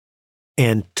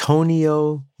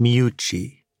Antonio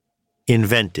Meucci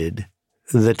invented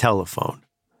the telephone.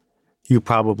 You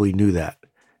probably knew that.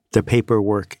 The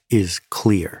paperwork is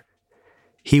clear.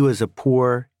 He was a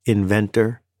poor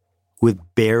inventor with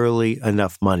barely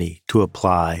enough money to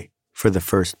apply for the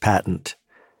first patent.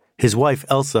 His wife,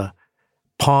 Elsa,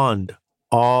 pawned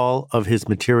all of his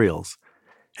materials,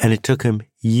 and it took him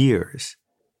years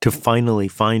to finally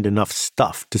find enough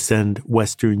stuff to send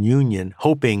Western Union,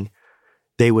 hoping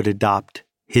they would adopt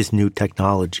his new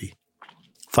technology.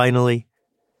 Finally,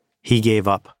 he gave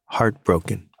up,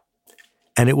 heartbroken.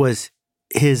 And it was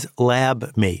his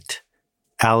lab mate,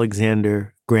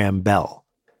 Alexander Graham Bell,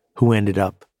 who ended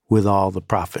up with all the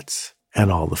profits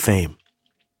and all the fame.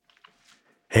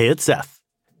 Hey, it's Seth,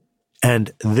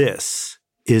 and this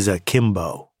is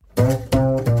Akimbo.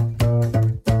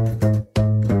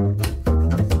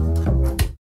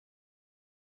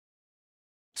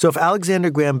 So if Alexander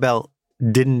Graham Bell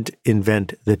didn't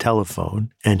invent the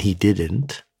telephone, and he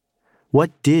didn't, what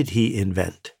did he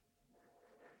invent?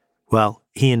 Well,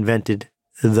 he invented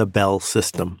the Bell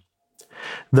system.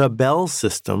 The Bell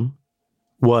system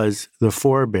was the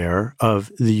forebearer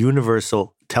of the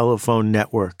universal telephone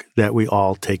network that we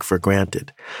all take for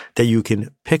granted, that you can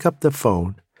pick up the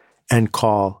phone and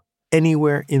call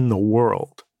anywhere in the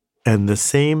world, and the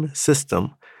same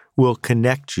system will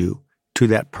connect you to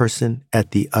that person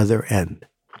at the other end.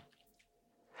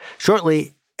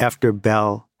 Shortly after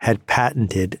Bell had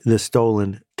patented the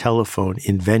stolen telephone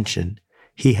invention,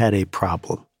 he had a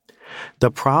problem.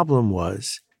 The problem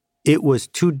was it was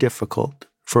too difficult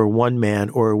for one man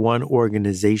or one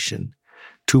organization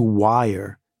to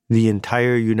wire the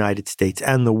entire United States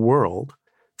and the world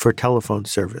for telephone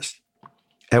service.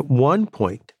 At one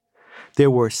point,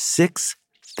 there were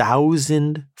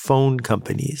 6,000 phone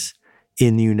companies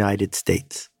in the United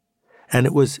States, and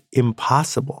it was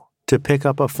impossible to pick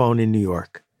up a phone in New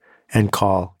York and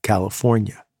call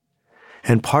California.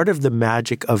 And part of the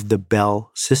magic of the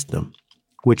Bell system,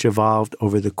 which evolved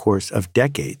over the course of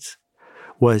decades,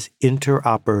 was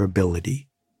interoperability.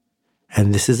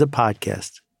 And this is a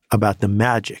podcast about the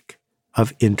magic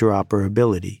of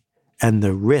interoperability and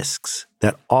the risks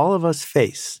that all of us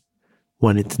face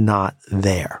when it's not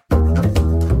there.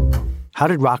 How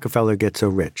did Rockefeller get so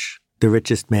rich, the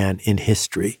richest man in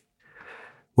history?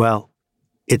 Well,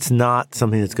 it's not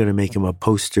something that's going to make him a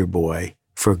poster boy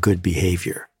for good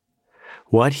behavior.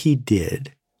 What he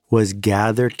did was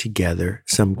gather together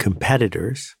some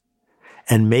competitors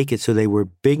and make it so they were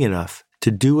big enough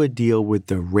to do a deal with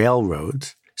the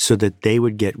railroads so that they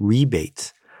would get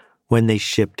rebates when they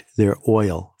shipped their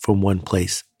oil from one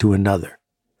place to another.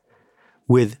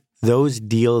 With those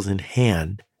deals in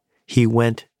hand, he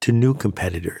went to new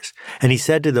competitors, and he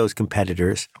said to those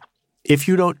competitors, if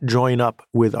you don't join up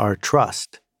with our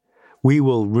trust, we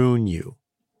will ruin you.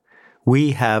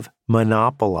 We have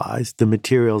monopolized the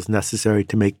materials necessary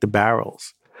to make the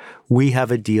barrels. We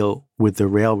have a deal with the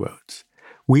railroads.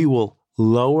 We will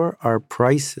lower our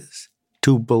prices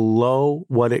to below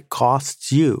what it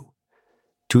costs you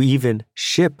to even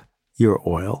ship your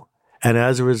oil, and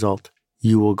as a result,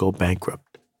 you will go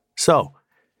bankrupt. So,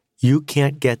 you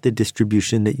can't get the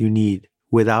distribution that you need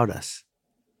without us.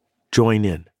 Join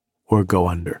in or go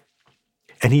under.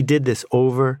 And he did this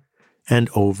over and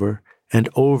over and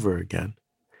over again,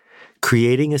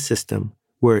 creating a system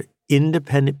where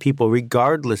independent people,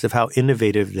 regardless of how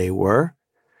innovative they were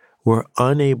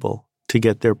unable to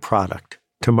get their product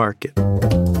to market.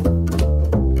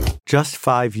 Just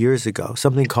 5 years ago,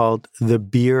 something called the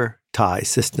beer tie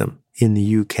system in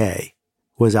the UK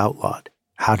was outlawed.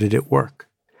 How did it work?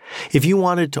 If you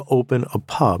wanted to open a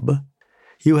pub,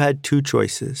 you had two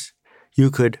choices.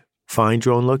 You could find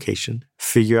your own location,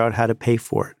 figure out how to pay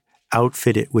for it,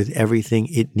 outfit it with everything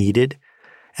it needed,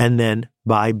 and then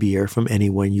buy beer from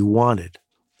anyone you wanted.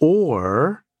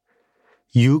 Or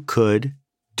you could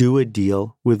do a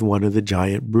deal with one of the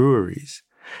giant breweries,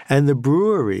 and the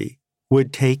brewery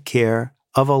would take care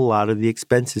of a lot of the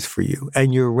expenses for you,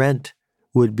 and your rent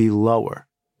would be lower.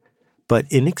 But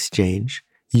in exchange,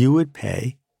 you would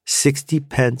pay 60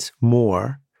 pence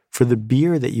more for the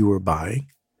beer that you were buying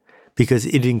because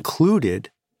it included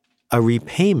a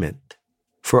repayment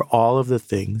for all of the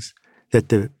things that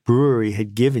the brewery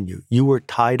had given you. You were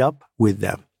tied up with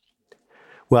them.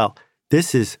 Well,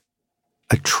 this is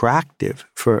attractive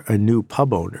for a new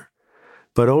pub owner,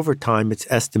 but over time it's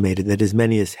estimated that as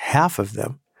many as half of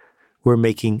them were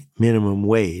making minimum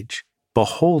wage,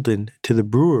 beholden to the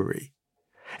brewery.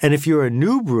 And if you're a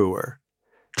new brewer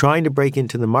trying to break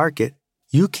into the market,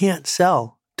 you can't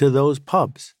sell to those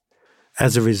pubs.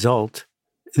 As a result,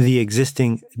 the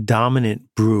existing dominant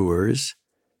brewers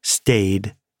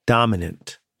stayed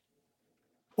dominant.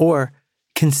 Or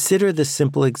consider the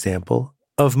simple example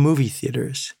of movie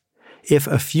theaters. If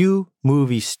a few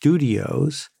movie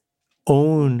studios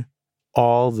own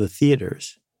all the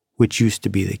theaters, which used to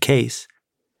be the case,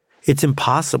 it's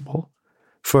impossible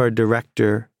for a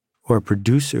director or a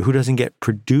producer who doesn't get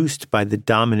produced by the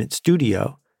dominant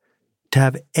studio to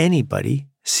have anybody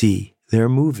see their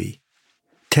movie.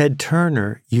 Ted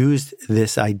Turner used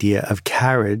this idea of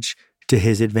carriage to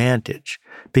his advantage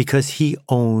because he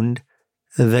owned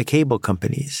the cable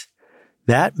companies.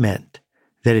 That meant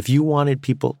that if you wanted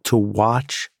people to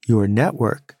watch your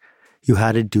network, you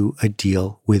had to do a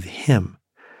deal with him.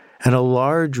 And a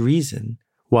large reason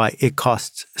why it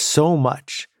costs so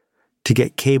much to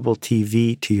get cable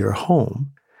TV to your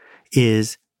home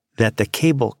is that the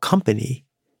cable company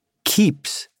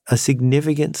keeps a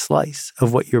significant slice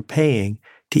of what you're paying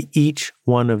to each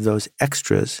one of those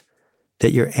extras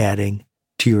that you're adding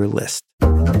to your list.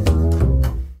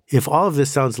 If all of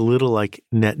this sounds a little like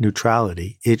net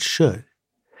neutrality, it should.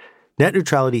 Net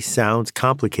neutrality sounds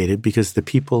complicated because the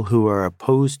people who are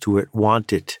opposed to it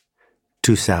want it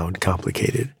to sound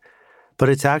complicated. But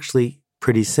it's actually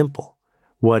pretty simple.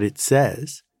 What it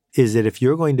says is that if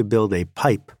you're going to build a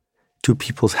pipe to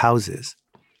people's houses,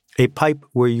 a pipe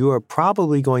where you are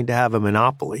probably going to have a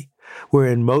monopoly, where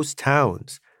in most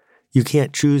towns you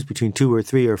can't choose between 2 or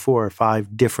 3 or 4 or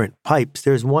 5 different pipes,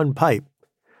 there's one pipe.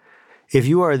 If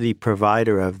you are the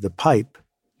provider of the pipe,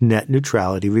 net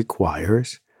neutrality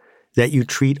requires that you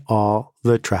treat all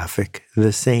the traffic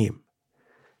the same,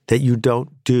 that you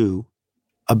don't do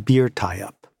a beer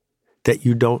tie-up, that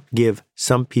you don't give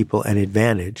some people an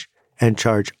advantage and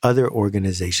charge other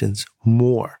organizations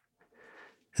more.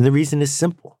 And the reason is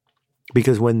simple,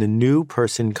 because when the new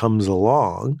person comes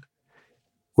along,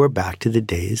 we're back to the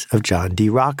days of John D.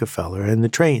 Rockefeller and the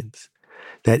trains,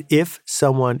 that if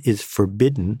someone is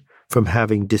forbidden from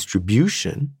having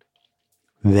distribution,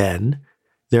 then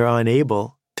they're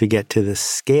unable to get to the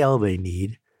scale they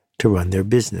need to run their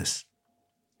business.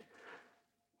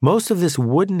 Most of this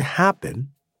wouldn't happen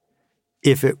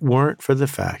if it weren't for the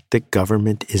fact that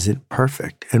government isn't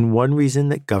perfect. And one reason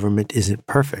that government isn't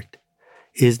perfect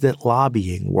is that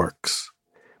lobbying works.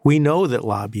 We know that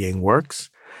lobbying works.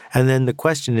 And then the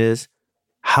question is,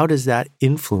 how does that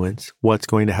influence what's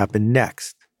going to happen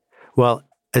next? Well,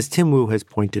 as Tim Wu has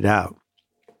pointed out,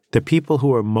 the people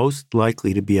who are most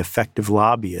likely to be effective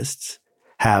lobbyists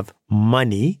have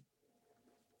money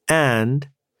and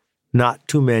not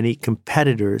too many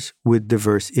competitors with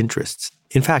diverse interests.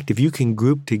 In fact, if you can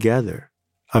group together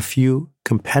a few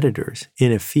competitors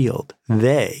in a field,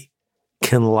 they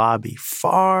can lobby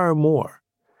far more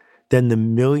than the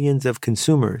millions of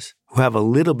consumers who have a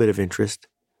little bit of interest,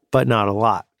 but not a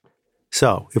lot.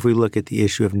 So if we look at the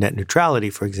issue of net neutrality,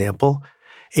 for example,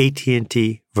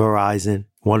 AT&T, Verizon,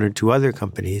 1 or 2 other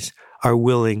companies are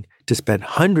willing to spend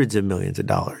hundreds of millions of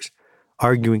dollars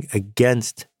arguing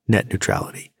against net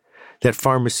neutrality. That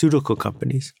pharmaceutical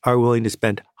companies are willing to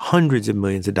spend hundreds of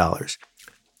millions of dollars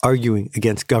arguing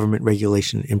against government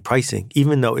regulation in pricing,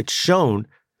 even though it's shown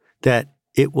that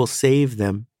it will save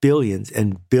them billions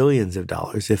and billions of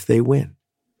dollars if they win.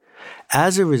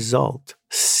 As a result,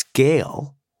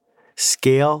 scale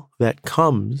that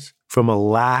comes from a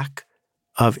lack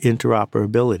of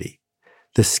interoperability,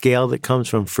 the scale that comes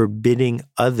from forbidding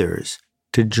others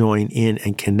to join in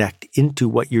and connect into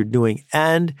what you're doing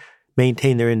and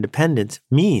maintain their independence,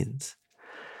 means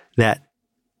that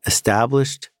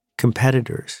established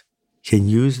competitors can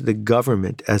use the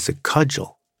government as a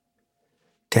cudgel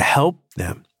to help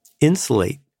them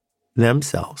insulate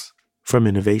themselves from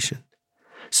innovation.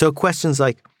 So questions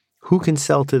like, who can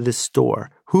sell to this store?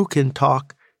 Who can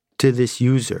talk to this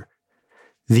user?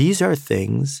 These are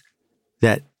things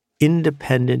that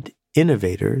independent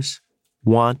innovators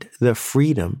want the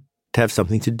freedom to have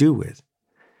something to do with.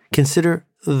 Consider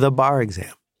the bar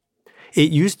exam.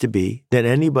 It used to be that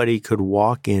anybody could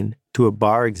walk in to a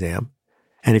bar exam,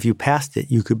 and if you passed it,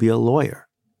 you could be a lawyer.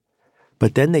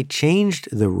 But then they changed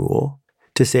the rule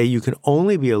to say you can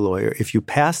only be a lawyer if you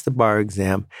pass the bar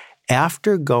exam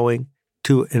after going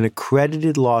to an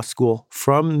accredited law school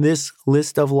from this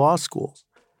list of law schools.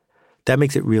 That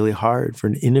makes it really hard for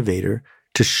an innovator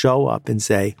to show up and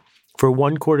say, for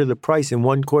 1/4 the price and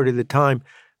 1/4 the time,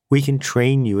 we can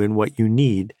train you in what you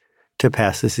need to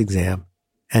pass this exam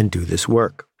and do this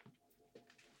work.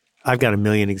 I've got a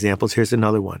million examples. Here's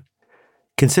another one.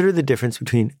 Consider the difference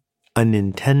between a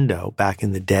Nintendo back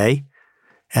in the day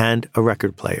and a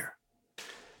record player.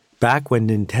 Back when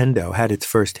Nintendo had its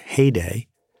first heyday,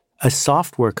 a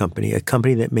software company, a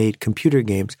company that made computer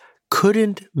games,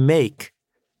 couldn't make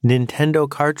Nintendo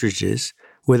cartridges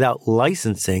without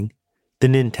licensing the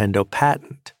Nintendo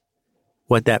patent.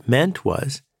 What that meant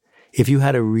was, if you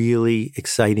had a really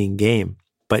exciting game,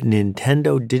 but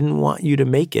Nintendo didn't want you to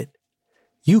make it,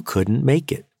 you couldn't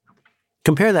make it.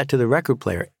 Compare that to the record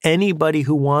player. Anybody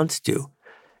who wants to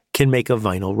can make a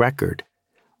vinyl record.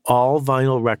 All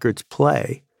vinyl records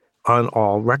play on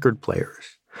all record players.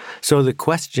 So the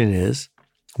question is,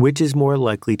 which is more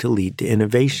likely to lead to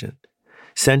innovation?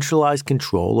 Centralized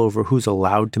control over who's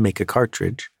allowed to make a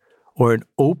cartridge, or an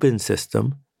open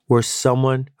system where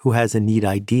someone who has a neat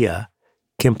idea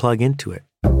can plug into it?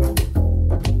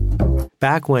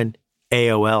 Back when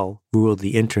AOL ruled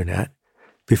the internet,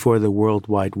 before the World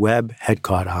Wide Web had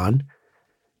caught on,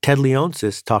 Ted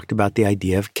Leonsis talked about the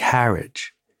idea of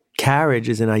carriage. Carriage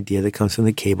is an idea that comes from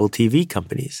the cable TV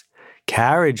companies.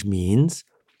 Carriage means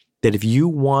that if you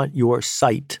want your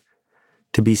site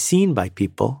to be seen by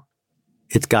people,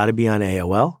 it's got to be on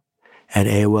AOL, and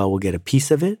AOL will get a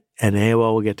piece of it, and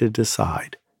AOL will get to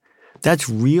decide. That's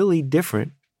really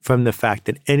different from the fact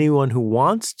that anyone who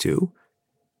wants to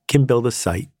can build a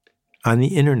site on the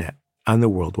internet, on the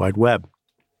World Wide Web.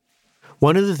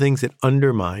 One of the things that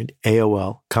undermined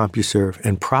AOL, CompuServe,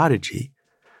 and Prodigy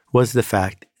was the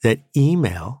fact that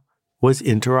email was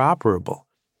interoperable.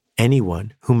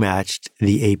 Anyone who matched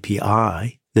the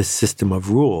API, the system of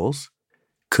rules,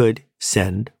 could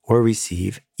send or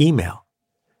receive email.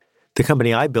 The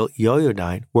company I built,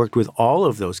 Yoyodyne, worked with all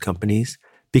of those companies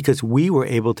because we were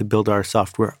able to build our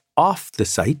software off the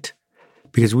site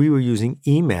because we were using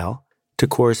email to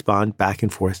correspond back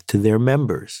and forth to their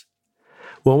members.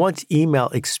 Well, once email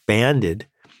expanded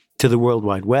to the World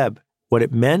Wide Web, what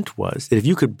it meant was that if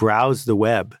you could browse the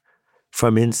web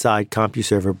from inside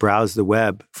CompuServe or browse the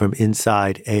web from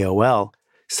inside AOL,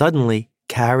 suddenly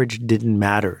carriage didn't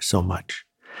matter so much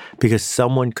because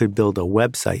someone could build a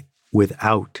website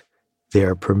without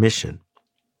their permission.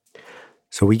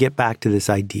 So we get back to this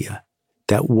idea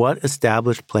that what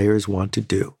established players want to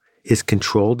do is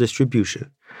control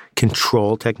distribution,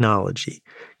 control technology,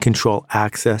 control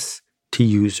access to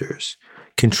users,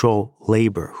 control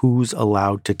labor, who's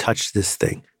allowed to touch this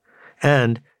thing,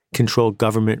 and control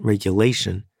government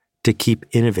regulation to keep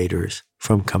innovators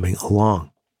from coming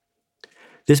along.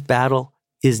 This battle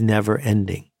is never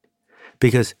ending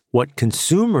because what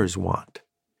consumers want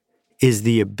is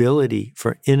the ability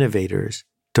for innovators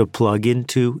to plug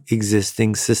into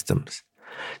existing systems.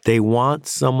 They want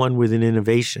someone with an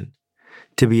innovation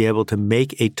to be able to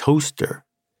make a toaster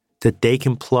that they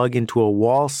can plug into a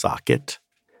wall socket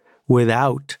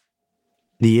without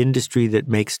the industry that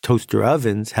makes toaster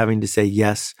ovens having to say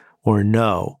yes or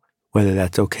no, whether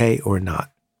that's okay or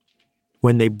not.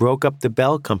 When they broke up the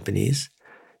Bell companies,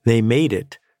 they made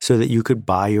it so that you could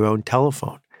buy your own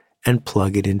telephone and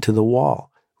plug it into the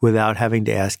wall without having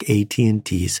to ask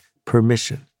AT&T's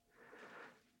permission.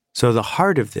 So the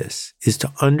heart of this is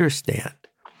to understand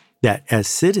that as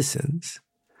citizens,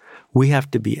 we have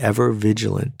to be ever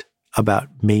vigilant about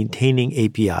maintaining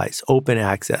APIs, open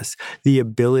access, the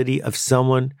ability of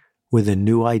someone with a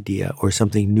new idea or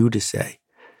something new to say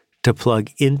to plug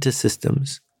into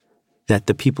systems that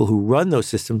the people who run those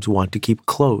systems want to keep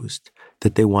closed,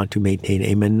 that they want to maintain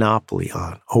a monopoly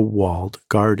on, a walled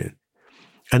garden.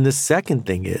 And the second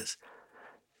thing is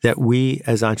that we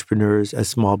as entrepreneurs, as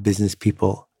small business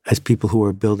people, as people who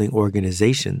are building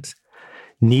organizations,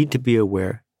 need to be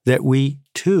aware that we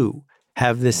too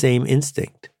have the same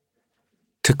instinct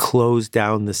to close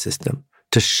down the system,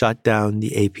 to shut down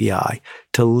the API,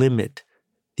 to limit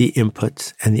the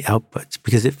inputs and the outputs,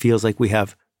 because it feels like we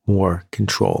have more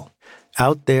control.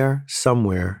 Out there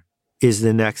somewhere is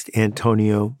the next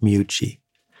Antonio Meucci,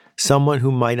 someone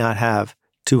who might not have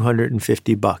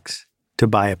 $250 to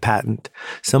buy a patent,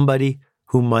 somebody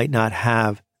who might not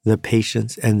have the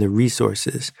patience and the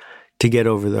resources to get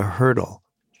over the hurdle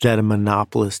that a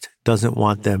monopolist doesn't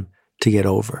want them to get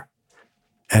over.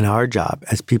 And our job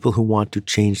as people who want to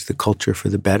change the culture for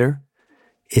the better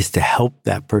is to help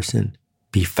that person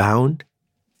be found,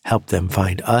 help them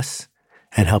find us,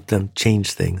 and help them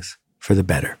change things for the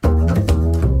better.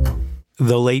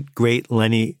 The late, great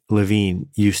Lenny Levine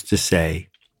used to say,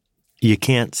 "You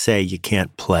can't say you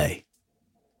can't play."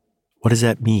 What does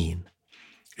that mean?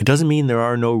 It doesn't mean there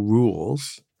are no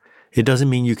rules. It doesn't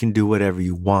mean you can do whatever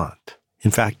you want.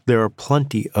 In fact, there are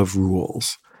plenty of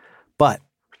rules. But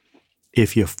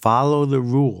if you follow the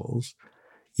rules,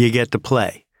 you get to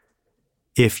play.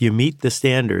 If you meet the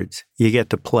standards, you get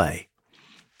to play.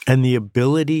 And the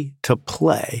ability to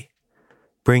play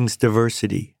brings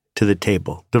diversity to the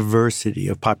table, diversity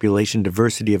of population,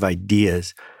 diversity of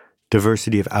ideas,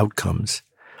 diversity of outcomes.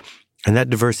 And that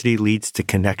diversity leads to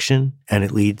connection and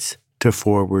it leads to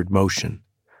forward motion.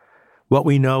 What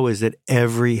we know is that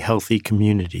every healthy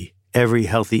community, every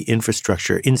healthy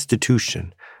infrastructure,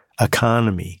 institution,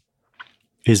 economy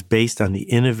is based on the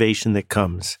innovation that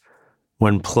comes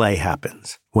when play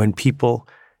happens, when people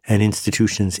and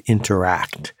institutions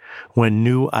interact, when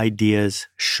new ideas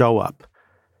show up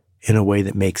in a way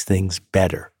that makes things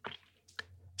better.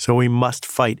 So we must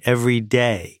fight every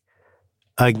day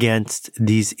against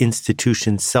these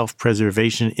institutions'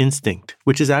 self-preservation instinct,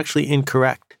 which is actually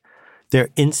incorrect. Their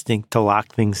instinct to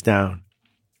lock things down,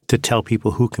 to tell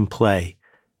people who can play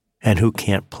and who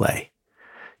can't play,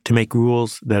 to make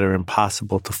rules that are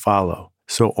impossible to follow,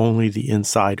 so only the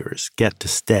insiders get to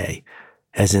stay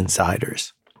as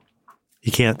insiders.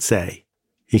 You can't say,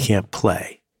 you can't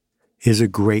play, is a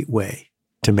great way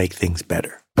to make things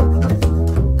better.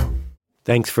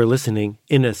 Thanks for listening.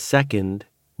 In a second,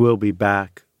 we'll be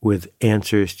back with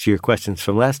answers to your questions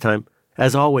from last time.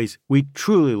 As always, we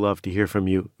truly love to hear from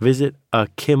you. Visit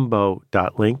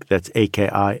akimbo.link, that's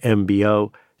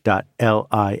akimbo.link,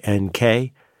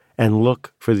 and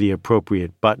look for the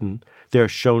appropriate button. There are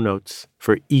show notes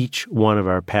for each one of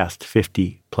our past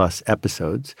 50-plus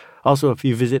episodes. Also, if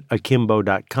you visit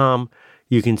akimbo.com,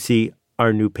 you can see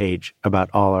our new page about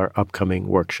all our upcoming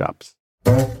workshops.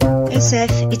 Hey,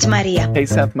 Seth, it's Maria. Hey,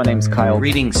 Seth, my name's Kyle.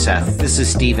 Greetings, Seth. This is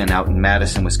Steven out in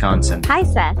Madison, Wisconsin. Hi,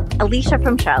 Seth. Alicia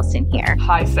from Charleston here.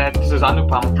 Hi, Seth. This is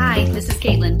Anupam. Hi, this is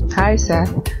Caitlin. Hi,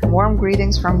 Seth. Warm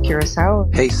greetings from Curacao.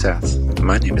 Hey, Seth.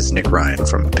 My name is Nick Ryan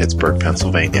from Pittsburgh,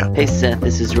 Pennsylvania. Hey, Seth.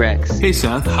 This is Rex. Hey,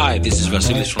 Seth. Hi, this is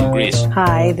Vasilis from Greece.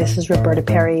 Hi, this is Roberta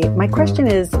Perry. My question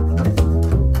is...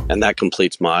 And that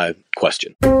completes my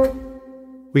question.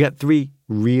 We got 3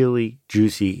 really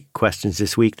juicy questions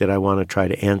this week that I want to try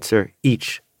to answer,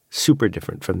 each super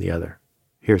different from the other.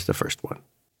 Here's the first one.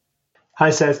 Hi,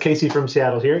 Seth. Casey from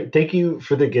Seattle here. Thank you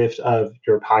for the gift of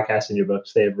your podcast and your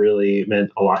books. They have really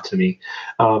meant a lot to me.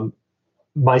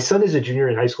 My son is a junior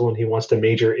in high school, and he wants to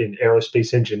major in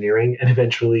aerospace engineering and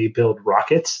eventually build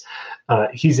rockets.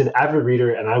 He's an avid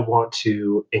reader, and I want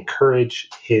to encourage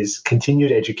his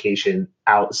continued education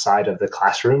outside of the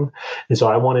classroom. And so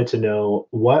I wanted to know,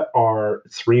 what are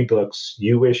 3 books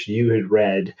you wish you had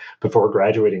read before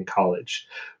graduating college,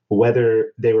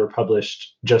 whether they were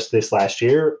published just this last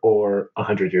year or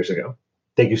 100 years ago?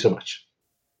 Thank you so much.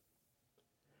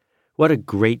 What a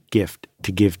great gift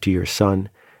to give to your son.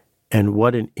 And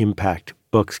what an impact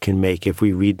books can make if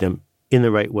we read them in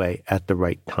the right way at the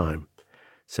right time.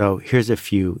 So here's a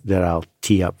few that I'll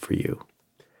tee up for you.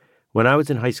 When I was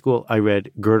in high school, I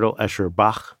read Gödel, Escher,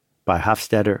 Bach by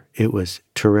Hofstadter. It was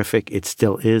terrific. It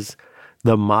still is.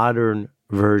 The modern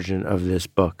version of this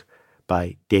book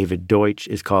by David Deutsch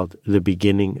is called The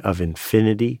Beginning of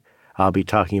Infinity. I'll be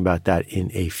talking about that in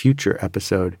a future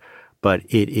episode, but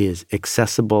it is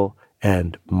accessible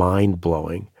and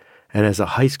mind-blowing. And as a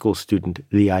high school student,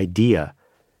 the idea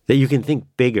that you can think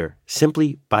bigger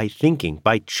simply by thinking,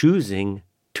 by choosing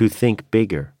to think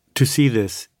bigger. To see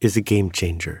this is a game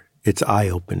changer. It's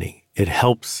eye-opening. It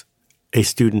helps a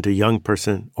student, a young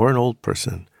person, or an old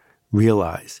person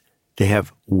realize they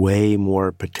have way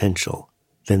more potential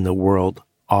than the world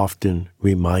often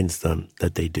reminds them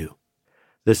that they do.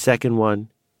 The second one,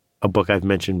 a book I've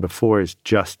mentioned before, is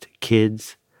Just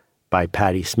Kids by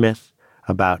Patti Smith,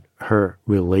 about her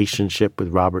relationship with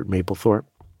Robert Mapplethorpe.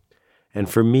 And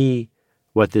for me,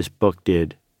 what this book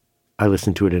did, I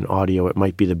listened to it in audio, it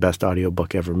might be the best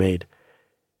audiobook ever made,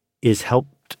 is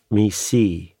helped me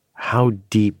see how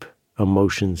deep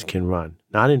emotions can run,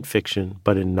 not in fiction,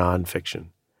 but in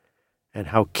nonfiction, and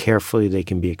how carefully they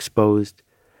can be exposed,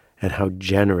 and how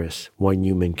generous one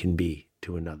human can be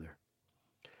to another.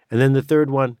 And then the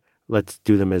third one, let's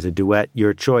do them as a duet.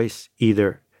 Your choice,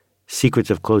 either Secrets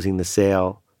of Closing the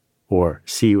Sale or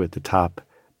See You at the Top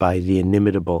by the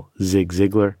inimitable Zig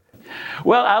Ziglar.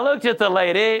 Well, I looked at the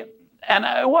lady, and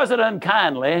it wasn't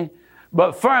unkindly,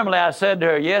 but firmly I said to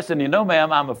her, yes, and you know,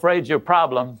 ma'am, I'm afraid your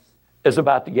problem is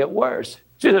about to get worse.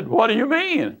 She said, what do you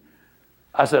mean?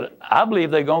 I said, I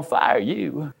believe they're going to fire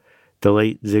you. The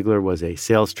late Ziglar was a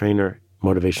sales trainer,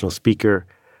 motivational speaker,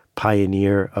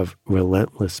 pioneer of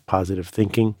relentless positive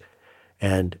thinking,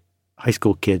 and high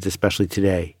school kids, especially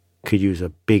today, could use a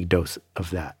big dose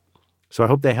of that. So I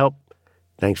hope they help.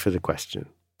 Thanks for the question.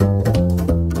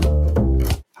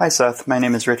 Hi, Seth. My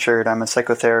name is Richard. I'm a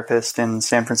psychotherapist in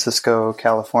San Francisco,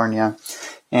 California.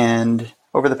 And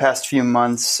over the past few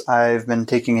months, I've been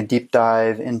taking a deep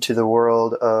dive into the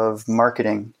world of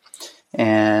marketing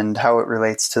and how it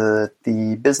relates to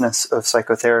the business of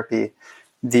psychotherapy.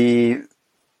 The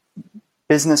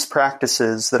business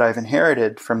practices that I've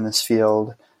inherited from this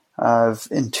field, I've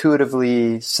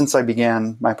intuitively, since I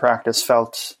began my practice,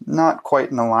 felt not quite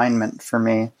in alignment for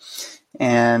me.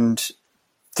 And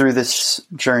through this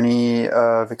journey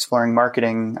of exploring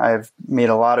marketing, I've made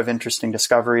a lot of interesting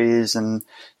discoveries and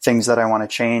things that I want to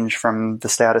change from the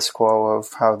status quo of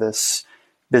how this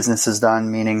business is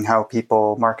done, meaning how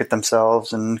people market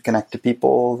themselves and connect to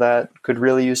people that could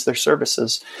really use their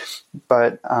services.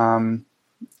 But I'm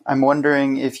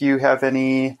wondering if you have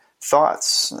any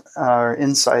thoughts or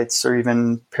insights or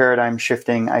even paradigm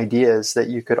shifting ideas that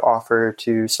you could offer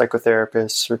to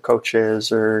psychotherapists or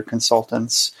coaches or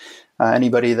consultants,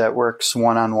 anybody that works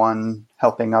one-on-one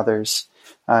helping others.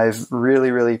 I've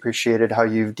really, really appreciated how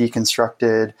you've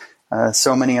deconstructed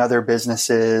so many other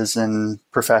businesses and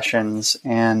professions.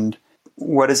 And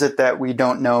what is it that we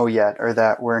don't know yet or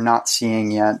that we're not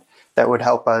seeing yet that would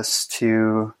help us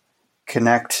to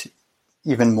connect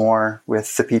even more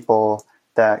with the people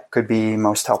that could be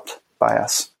most helped by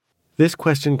us? This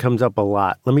question comes up a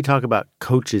lot. Let me talk about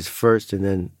coaches first and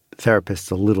then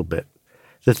therapists a little bit.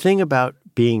 The thing about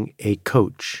being a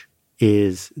coach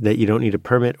is that you don't need a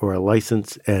permit or a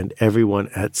license, and everyone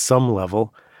at some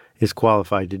level is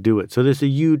qualified to do it. So there's a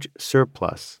huge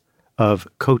surplus of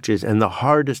coaches, and the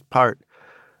hardest part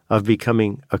of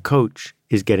becoming a coach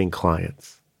is getting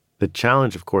clients. The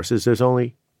challenge, of course, is there's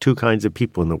only two kinds of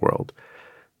people in the world: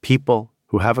 people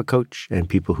who have a coach and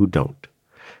people who don't.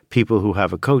 People who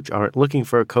have a coach aren't looking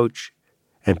for a coach,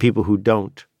 and people who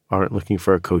don't aren't looking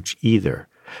for a coach either.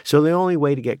 So the only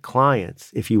way to get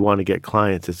clients, if you want to get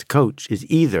clients as a coach, is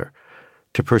either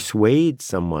to persuade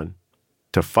someone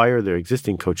to fire their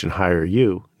existing coach and hire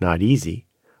you, not easy,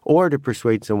 or to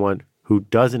persuade someone who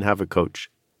doesn't have a coach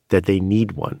that they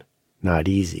need one, not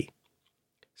easy.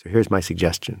 So here's my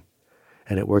suggestion,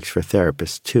 and it works for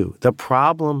therapists too. The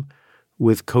problem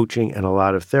with coaching and a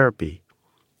lot of therapy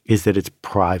is that it's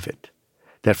private,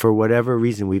 that for whatever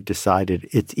reason we've decided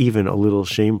it's even a little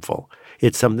shameful.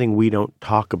 It's something we don't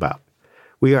talk about.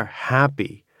 We are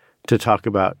happy to talk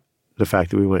about the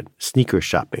fact that we went sneaker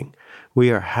shopping.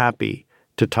 We are happy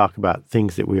to talk about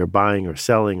things that we are buying or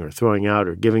selling or throwing out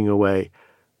or giving away.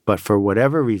 But for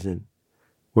whatever reason,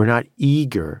 we're not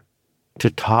eager to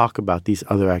talk about these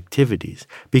other activities.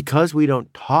 Because we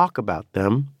don't talk about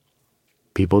them,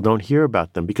 people don't hear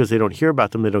about them. Because they don't hear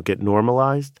about them, they don't get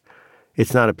normalized.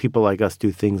 It's not a people like us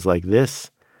do things like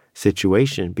this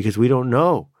situation because we don't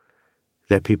know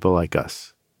that people like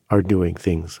us are doing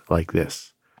things like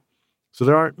this. So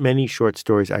there aren't many short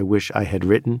stories I wish I had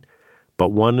written,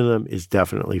 but one of them is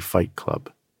definitely Fight Club.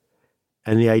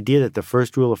 And the idea that the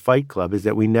first rule of Fight Club is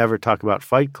that we never talk about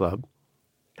Fight Club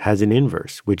has an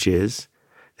inverse, which is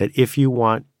that if you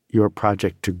want your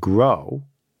project to grow,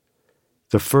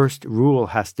 the first rule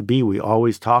has to be we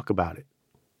always talk about it.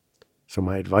 So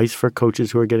my advice for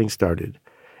coaches who are getting started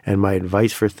and my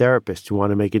advice for therapists who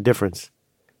want to make a difference: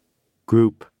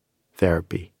 group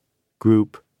therapy,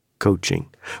 group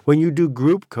coaching. When you do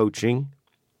group coaching,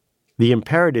 the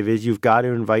imperative is you've got to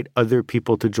invite other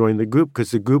people to join the group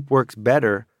because the group works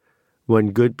better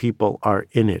when good people are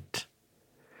in it.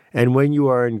 And when you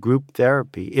are in group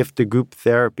therapy, if the group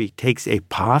therapy takes a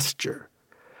posture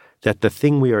that the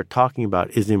thing we are talking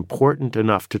about is important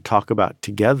enough to talk about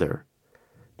together,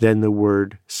 then the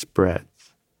word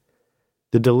spreads.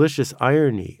 The delicious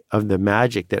irony of the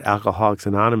magic that Alcoholics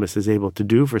Anonymous is able to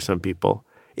do for some people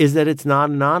is that it's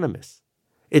not anonymous.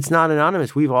 It's not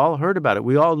anonymous. We've all heard about it.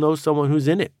 We all know someone who's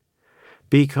in it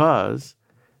because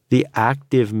the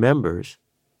active members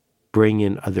bring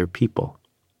in other people.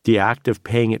 The act of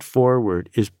paying it forward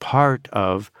is part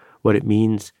of what it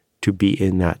means to be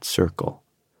in that circle.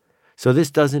 So this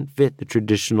doesn't fit the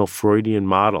traditional Freudian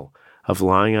model of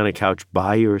lying on a couch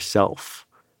by yourself,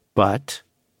 but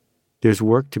there's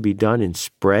work to be done in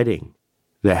spreading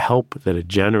the help that a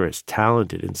generous,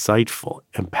 talented, insightful,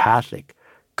 empathic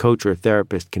coach or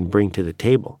therapist can bring to the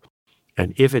table.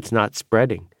 And if it's not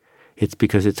spreading, it's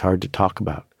because it's hard to talk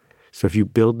about. So if you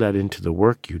build that into the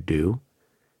work you do,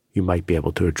 you might be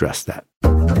able to address that.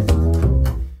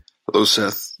 Hello,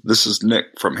 Seth. This is Nick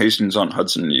from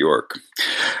Hastings-on-Hudson, New York.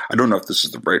 I don't know if this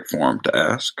is the right forum to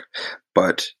ask,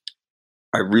 but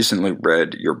I recently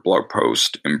read your blog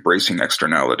post, Embracing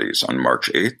Externalities, on March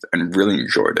 8th and really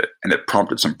enjoyed it, and it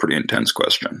prompted some pretty intense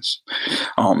questions.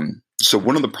 So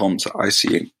one of the problems I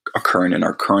see occurring in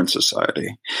our current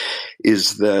society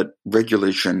is that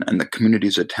regulation and the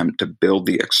community's attempt to build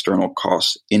the external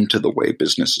costs into the way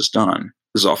business is done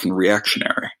is often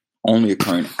reactionary, only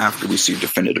occurring after we see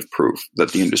definitive proof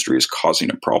that the industry is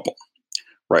causing a problem.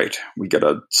 Right, we get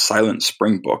a silent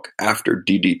spring book after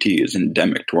DDT is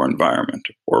endemic to our environment,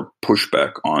 or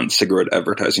pushback on cigarette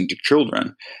advertising to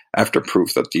children after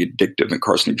proof that the addictive and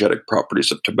carcinogenic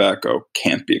properties of tobacco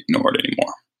can't be ignored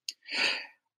anymore.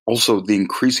 Also, the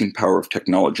increasing power of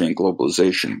technology and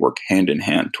globalization work hand in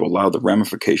hand to allow the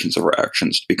ramifications of our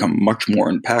actions to become much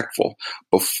more impactful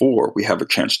before we have a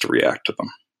chance to react to them.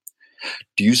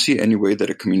 Do you see any way that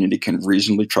a community can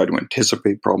reasonably try to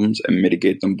anticipate problems and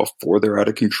mitigate them before they're out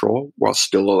of control while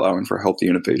still allowing for healthy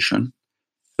innovation?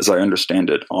 As I understand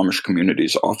it, Amish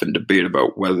communities often debate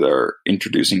about whether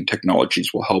introducing technologies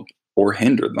will help or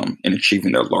hinder them in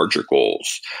achieving their larger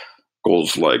goals.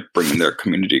 Goals like bringing their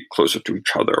community closer to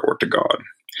each other or to God.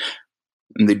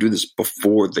 And they do this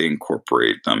before they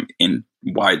incorporate them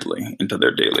widely into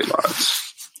their daily lives.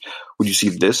 Would you see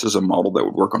this as a model that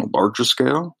would work on a larger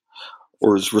scale?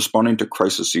 Or is responding to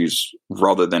crises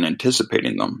rather than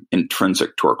anticipating them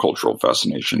intrinsic to our cultural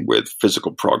fascination with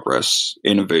physical progress,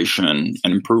 innovation,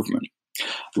 and improvement?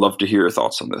 I'd love to hear your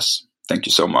thoughts on this. Thank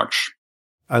you so much.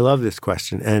 I love this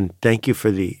question, and thank you for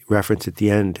the reference at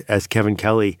the end. As Kevin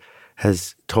Kelly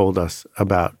has told us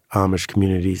about Amish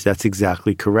communities, that's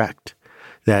exactly correct.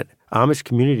 That Amish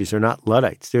communities are not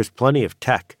Luddites. There's plenty of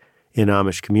tech in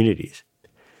Amish communities.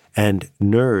 And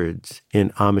nerds in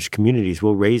Amish communities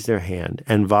will raise their hand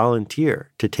and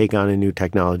volunteer to take on a new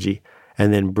technology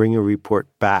and then bring a report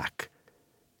back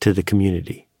to the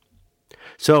community.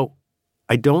 So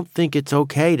I don't think it's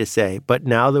okay to say, but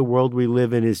now the world we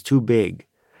live in is too big,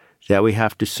 that we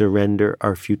have to surrender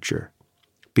our future.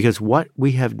 Because what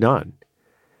we have done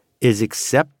is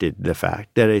accepted the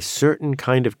fact that a certain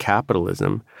kind of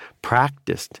capitalism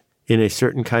practiced in a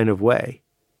certain kind of way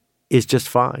is just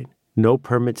fine. No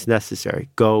permits necessary.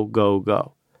 Go, go,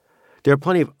 go. There are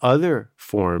plenty of other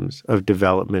forms of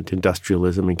development,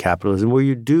 industrialism, and capitalism where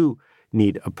you do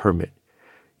need a permit.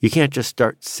 You can't just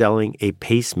start selling a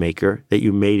pacemaker that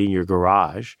you made in your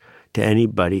garage to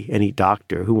anybody, any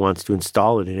doctor who wants to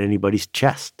install it in anybody's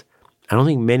chest. I don't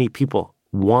think many people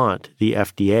want the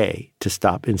FDA to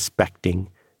stop inspecting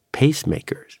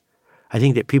pacemakers. I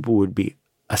think that people would be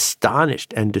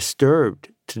astonished and disturbed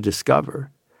to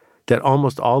discover that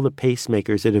almost all the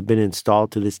pacemakers that have been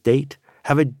installed to this date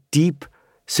have a deep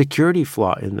security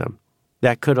flaw in them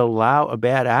that could allow a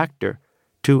bad actor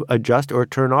to adjust or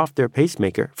turn off their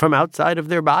pacemaker from outside of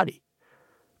their body.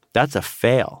 That's a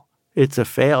fail. It's a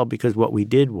fail because what we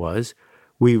did was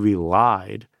we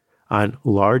relied on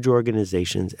large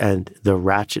organizations and the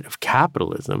ratchet of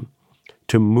capitalism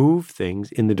to move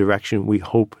things in the direction we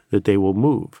hope that they will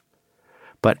move.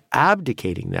 But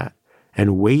abdicating that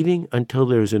and waiting until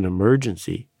there's an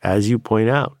emergency, as you point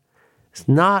out, is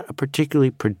not a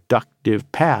particularly productive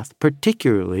path,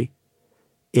 particularly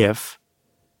if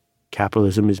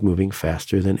capitalism is moving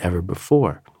faster than ever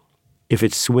before, if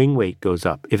its swing weight goes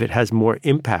up, if it has more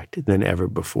impact than ever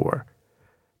before.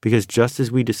 Because just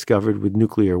as we discovered with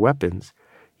nuclear weapons,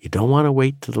 you don't want to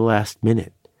wait to the last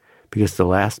minute, because the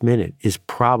last minute is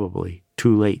probably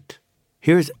too late.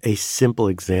 Here's a simple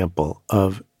example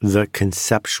of the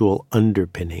conceptual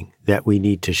underpinning that we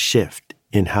need to shift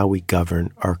in how we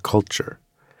govern our culture.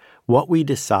 What we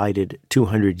decided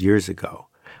 200 years ago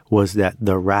was that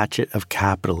the ratchet of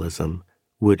capitalism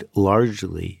would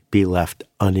largely be left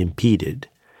unimpeded,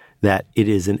 that it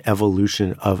is an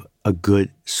evolution of a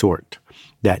good sort,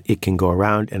 that it can go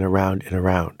around and around and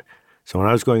around. So when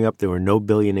I was growing up, there were no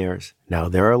billionaires. Now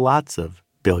there are lots of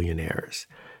billionaires.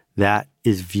 That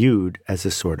is viewed as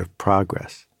a sort of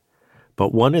progress.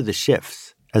 But one of the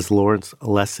shifts, as Lawrence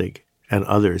Lessig and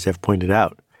others have pointed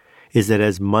out, is that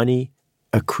as money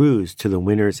accrues to the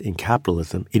winners in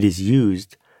capitalism, it is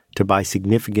used to buy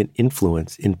significant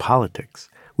influence in politics,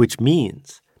 which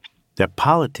means that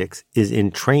politics is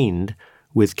entrained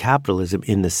with capitalism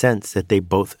in the sense that they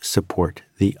both support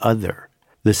the other.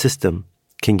 The system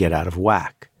can get out of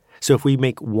whack. So if we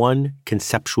make one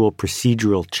conceptual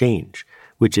procedural change,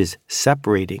 which is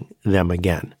separating them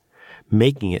again,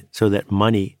 making it so that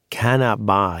money cannot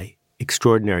buy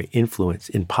extraordinary influence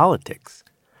in politics,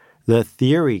 the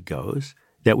theory goes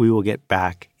that we will get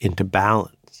back into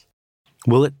balance.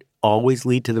 Will it always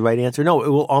lead to the right answer? No, it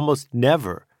will almost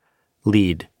never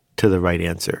lead to the right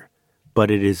answer, but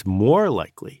it is more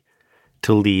likely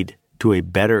to lead to a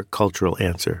better cultural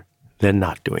answer than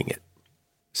not doing it.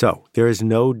 So there is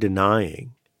no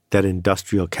denying that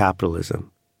industrial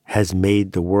capitalism has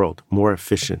made the world more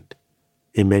efficient,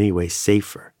 in many ways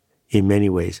safer, in many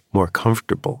ways more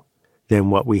comfortable than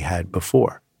what we had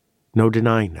before. No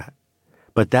denying that.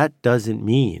 But that doesn't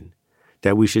mean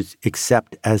that we should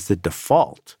accept as the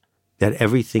default that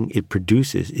everything it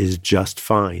produces is just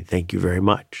fine, thank you very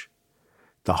much.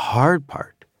 The hard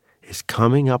part is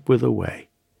coming up with a way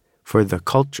for the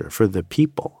culture, for the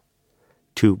people,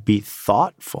 to be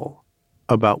thoughtful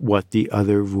about what the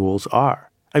other rules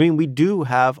are. I mean, we do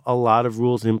have a lot of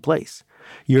rules in place.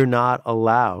 You're not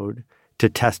allowed to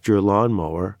test your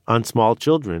lawnmower on small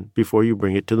children before you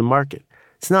bring it to the market.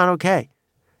 It's not okay.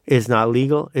 It's not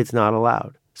legal. It's not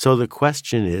allowed. So the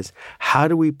question is, how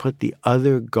do we put the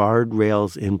other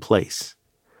guardrails in place?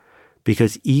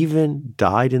 Because even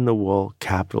dyed-in-the-wool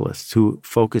capitalists who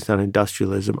focus on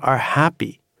industrialism are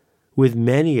happy with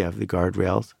many of the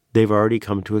guardrails they've already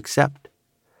come to accept.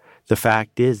 The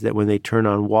fact is that when they turn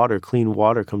on water, clean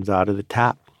water comes out of the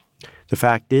tap. The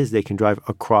fact is they can drive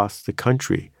across the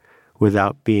country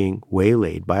without being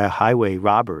waylaid by a highway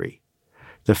robbery.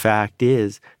 The fact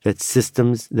is that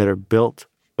systems that are built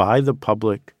by the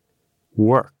public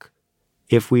work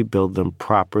if we build them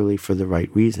properly for the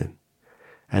right reason.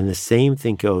 And the same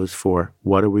thing goes for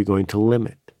what are we going to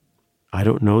limit? I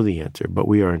don't know the answer, but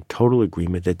we are in total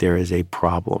agreement that there is a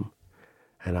problem.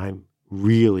 And I'm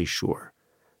really sure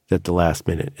that the last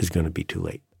minute is going to be too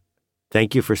late.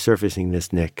 Thank you for surfacing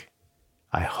this, Nick.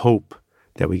 I hope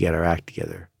that we get our act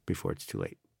together before it's too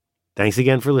late. Thanks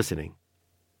again for listening.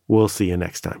 We'll see you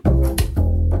next time.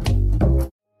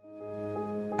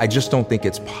 I just don't think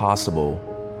it's possible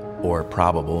or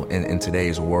probable in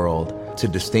today's world to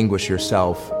distinguish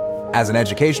yourself as an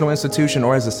educational institution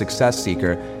or as a success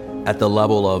seeker at the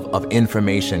level of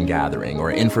information gathering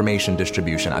or information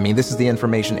distribution. I mean, this is the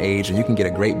information age, and you can get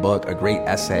a great book, a great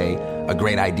essay, a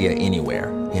great idea anywhere,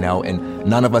 and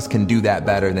none of us can do that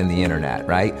better than the internet,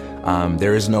 right?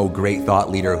 There is no great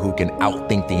thought leader who can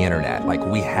outthink the internet. Like,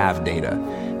 we have data.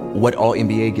 What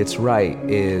Alt-MBA gets right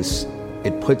is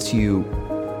it puts you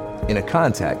in a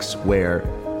context where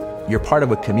you're part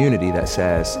of a community that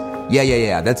says,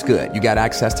 yeah, that's good. You got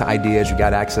access to ideas, you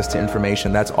got access to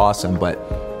information, that's awesome, but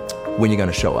when are you going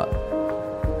to show up?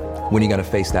 When are you going to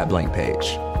face that blank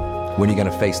page? When are you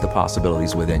going to face the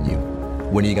possibilities within you?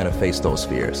 When are you going to face those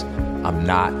fears? I'm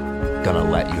not going to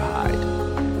let you hide.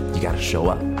 You got to show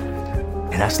up.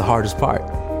 And that's the hardest part.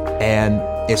 And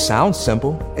it sounds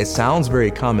simple. It sounds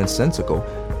very commonsensical,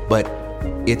 but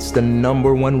it's the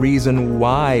number one reason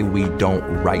why we don't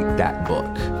write that book.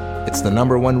 It's the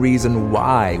number one reason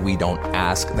why we don't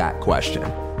ask that question.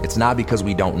 It's not because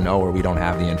we don't know or we don't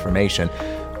have the information.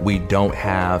 We don't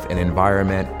have an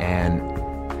environment and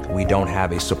we don't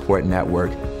have a support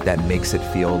network that makes it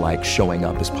feel like showing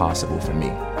up is possible for me.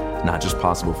 Not just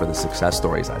possible for the success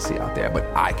stories I see out there, but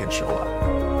I can show up.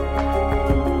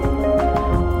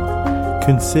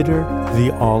 Consider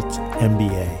the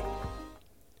Alt-MBA.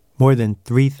 More than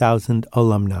 3,000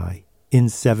 alumni in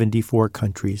 74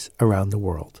 countries around the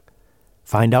world.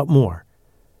 Find out more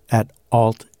at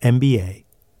altmba.com.